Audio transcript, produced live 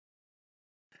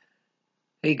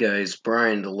Hey guys,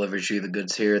 Brian delivers you the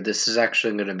goods here. This is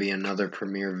actually going to be another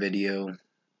premiere video,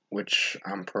 which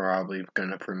I'm probably going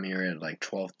to premiere at like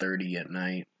 12:30 at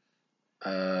night.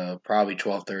 Probably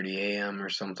 12:30 a.m. or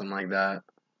something like that.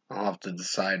 I'll have to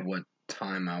decide what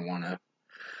time I want to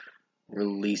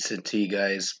release it to you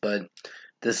guys, but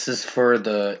this is for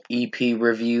the EP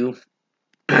review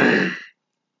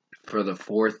for the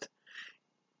fourth.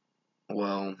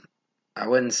 Well, I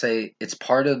wouldn't say it's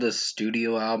part of the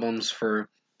studio albums for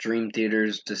Dream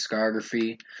Theater's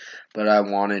discography, but I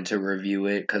wanted to review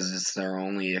it because it's their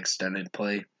only extended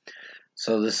play.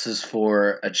 So this is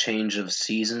for A Change of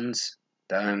Seasons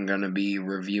that I'm going to be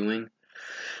reviewing.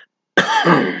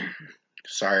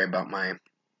 Sorry about my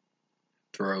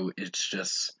throat. It's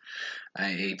just, I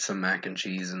ate some mac and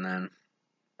cheese and then,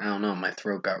 I don't know, my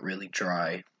throat got really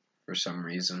dry for some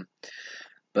reason.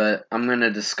 But I'm going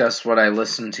to discuss what I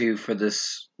listened to for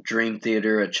this Dream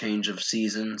Theater A Change of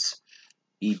Seasons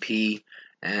EP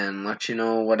and let you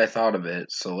know what I thought of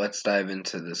it. So let's dive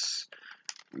into this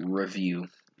review.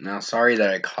 Now, sorry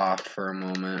that I coughed for a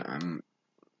moment.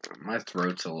 My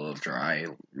throat's a little dry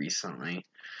recently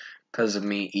because of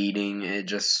me eating. I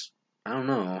don't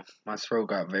know. My throat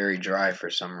got very dry for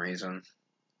some reason.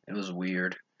 It was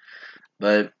weird.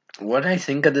 But what I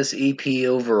think of this EP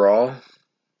overall, I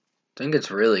think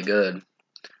it's really good.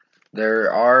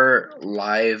 There are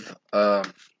live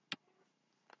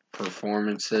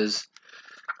performances,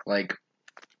 like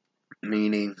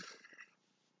meaning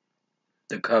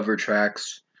the cover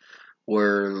tracks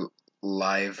were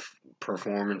live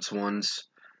performance ones,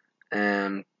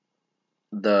 and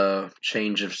the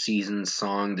Change of Seasons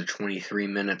song, the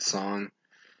 23-minute song,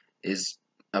 is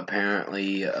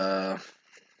apparently a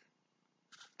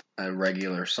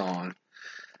regular song,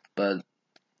 but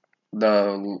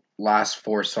the last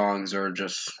four songs are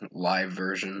just live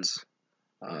versions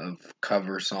of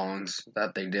cover songs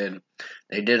that they did.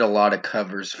 They did a lot of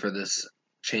covers for this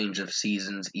Change of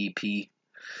Seasons EP,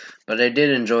 but I did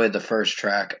enjoy the first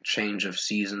track, Change of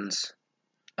Seasons.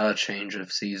 A Change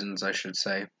of Seasons, I should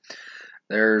say.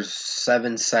 There's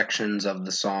 7 sections of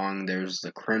the song. There's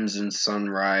the Crimson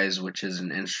Sunrise, which is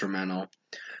an instrumental.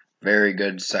 Very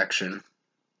good section.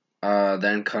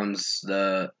 Then comes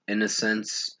the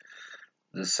Innocence,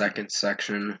 the second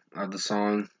section of the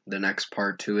song, the next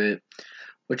part to it,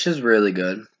 which is really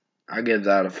good. I give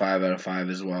that a 5 out of 5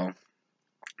 as well.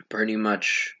 Pretty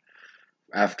much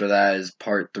after that is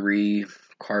part 3,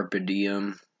 Carpe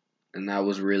Diem, and that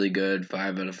was really good,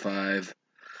 5 out of 5.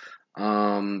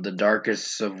 The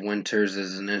Darkest of Winters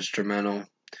is an instrumental,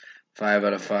 5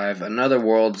 out of 5. Another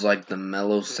World's like the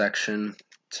mellow section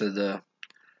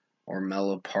or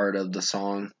mellow part of the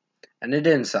song, and it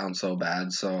didn't sound so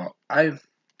bad, so I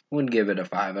would give it a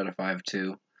 5 out of 5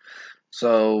 too.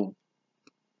 So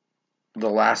the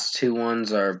last two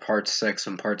ones are part 6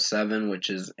 and part 7, which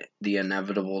is the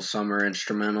Inevitable Summer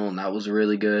instrumental, and that was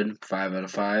really good, 5 out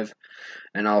of 5.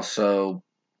 And also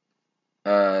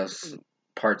uh,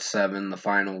 part 7, the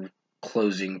final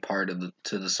closing part of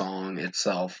the song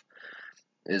itself,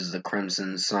 is the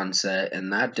Crimson Sunset,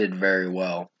 and that did very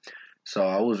well. So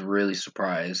I was really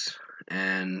surprised,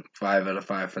 and 5 out of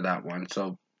 5 for that one.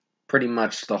 So pretty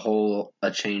much the whole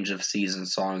A Change of Season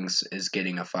songs is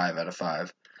getting a 5 out of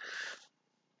 5.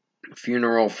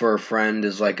 Funeral for a Friend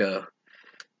is like a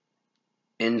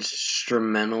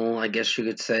instrumental, I guess you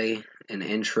could say, an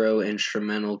intro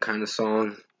instrumental kind of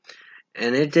song,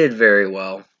 and it did very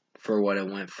well for what it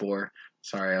went for.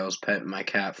 Sorry, I was petting my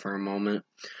cat for a moment.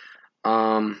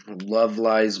 Love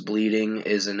Lies Bleeding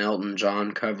is an Elton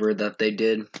John cover that they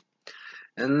did,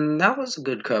 and that was a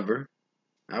good cover.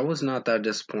 I was not that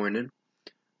disappointed.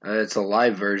 It's a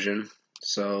live version,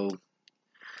 so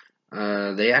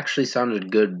they actually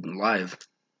sounded good live,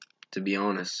 to be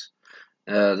honest.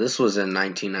 This was in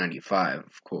 1995,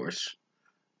 of course,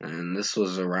 and this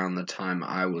was around the time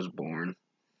I was born,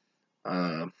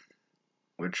 uh,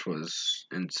 which was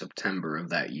in September of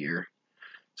that year.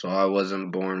 So I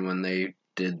wasn't born when they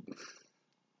did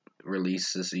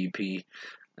release this EP. It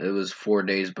was 4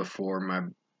 days before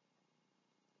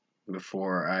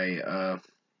I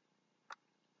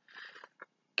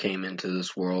came into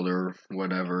this world, or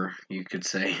whatever you could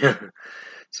say.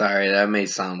 Sorry, that may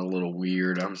sound a little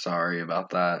weird. I'm sorry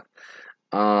about that.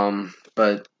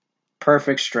 But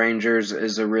Perfect Strangers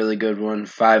is a really good one.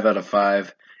 5 out of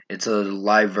 5. It's a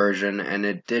live version, and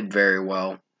it did very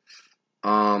well.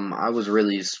 I was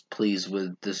really pleased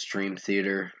with this Dream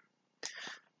Theater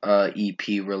EP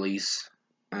release.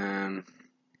 And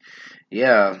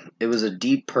yeah, it was a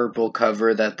Deep Purple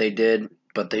cover that they did,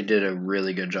 but they did a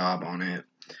really good job on it.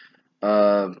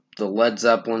 The Led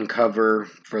Zeppelin cover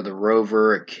for the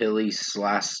Rover, Achilles'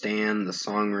 Last Stand. The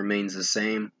song remains the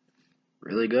same.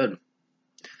 Really good.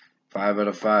 5 out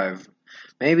of 5.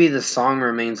 Maybe the song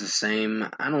remains the same.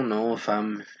 I don't know if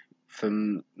I'm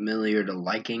familiar to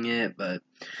liking it, but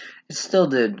it still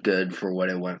did good for what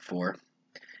it went for.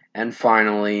 And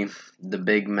finally, the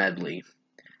big medley.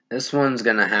 This one's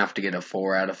gonna have to get a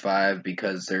 4 out of 5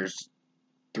 because there's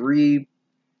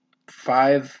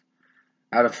 5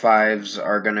 out of 5s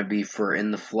are gonna be for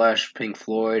In the Flesh, Pink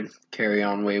Floyd, Carry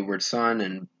On Wayward Son,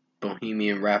 and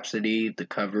Bohemian Rhapsody, the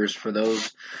covers for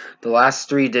those. The last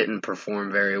 3 didn't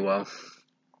perform very well.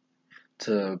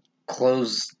 To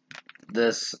close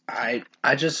this, I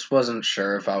just wasn't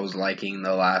sure if I was liking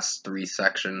the last 3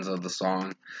 sections of the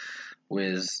song,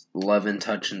 with Lovin',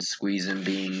 Touchin', Squeezin'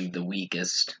 being the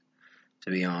weakest, to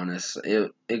be honest.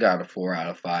 It got a 4 out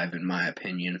of 5 in my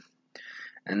opinion.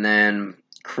 And then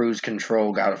Cruise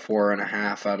Control got a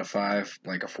 4.5 out of 5,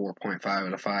 like a 4.5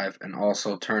 out of 5. And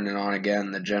also Turn It On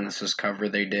Again, the Genesis cover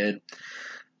they did,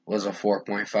 was a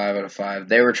 4.5 out of 5.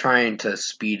 They were trying to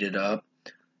speed it up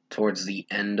towards the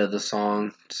end of the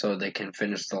song so they can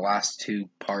finish the last 2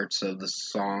 parts of the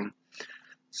song.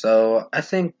 So I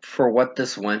think for what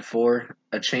this went for,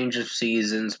 A Change of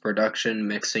Seasons, production,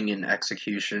 mixing, and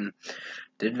execution,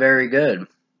 did very good.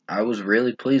 I was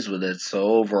really pleased with it. So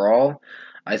overall,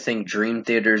 I think Dream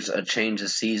Theater's A Change of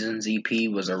Seasons EP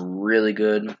was a really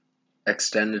good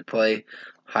extended play.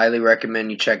 Highly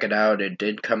recommend you check it out. It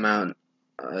did come out.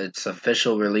 Its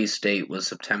official release date was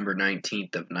September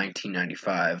 19th of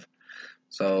 1995.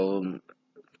 So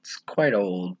it's quite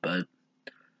old, but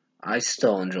I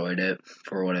still enjoyed it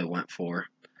for what it went for.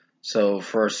 So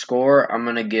for a score, I'm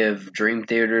going to give Dream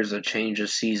Theater's A Change of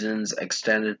Seasons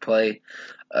extended play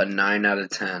a 9 out of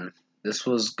 10. This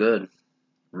was good.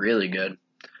 Really good.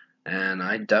 And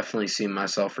I definitely see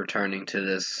myself returning to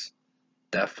this.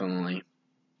 Definitely.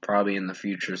 Probably in the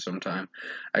future sometime.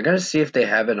 I gotta see if they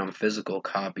have it on physical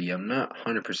copy. I'm not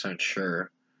 100% sure.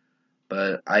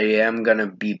 But I am gonna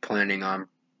be planning on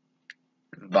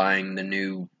buying the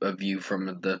new A View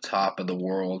from the Top of the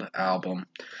World album.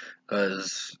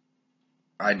 Because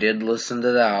I did listen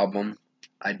to the album.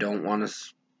 I don't want to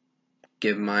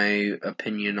give my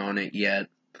opinion on it yet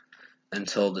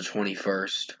until the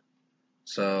 21st.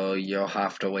 So you'll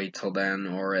have to wait till then,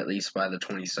 or at least by the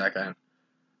 22nd,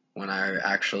 when I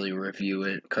actually review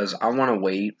it. Because I want to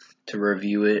wait to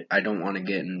review it. I don't want to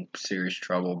get in serious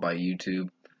trouble by YouTube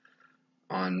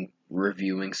on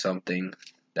reviewing something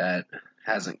that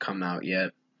hasn't come out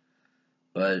yet.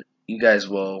 But you guys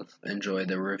will enjoy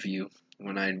the review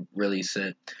when I release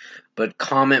it. But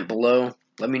comment below.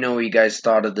 Let me know what you guys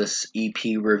thought of this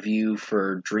EP review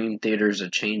for Dream Theater's A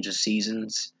Change of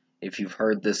Seasons, if you've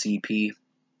heard this EP.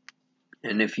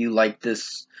 And if you like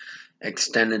this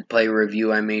extended play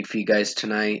review I made for you guys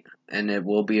tonight, and it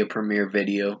will be a premiere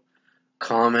video,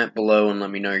 comment below and let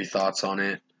me know your thoughts on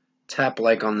it. Tap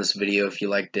like on this video if you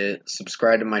liked it.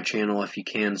 Subscribe to my channel if you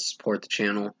can to support the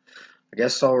channel. I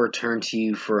guess I'll return to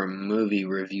you for a movie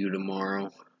review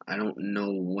tomorrow. I don't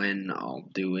know when I'll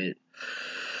do it.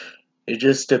 It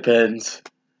just depends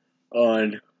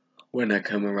on when I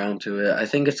come around to it. I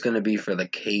think it's going to be for the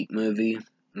Kate movie.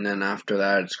 And then after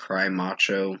that, it's Cry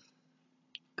Macho.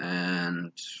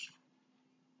 And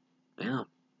yeah,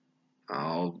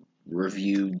 I'll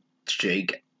review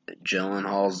Jake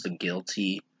Gyllenhaal's The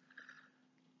Guilty,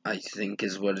 I think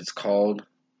is what it's called.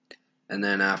 And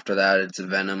then after that, it's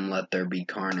Venom, Let There Be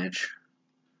Carnage.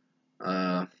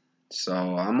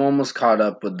 So I'm almost caught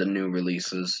up with the new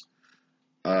releases.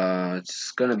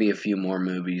 It's gonna be a few more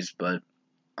movies, but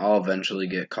I'll eventually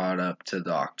get caught up to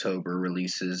the October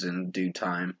releases in due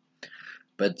time.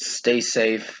 But stay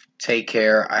safe, take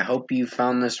care. I hope you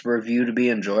found this review to be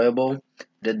enjoyable.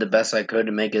 Did the best I could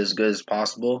to make it as good as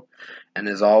possible. And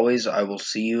as always, I will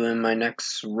see you in my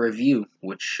next review,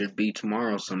 which should be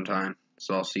tomorrow sometime.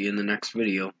 So I'll see you in the next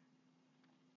video.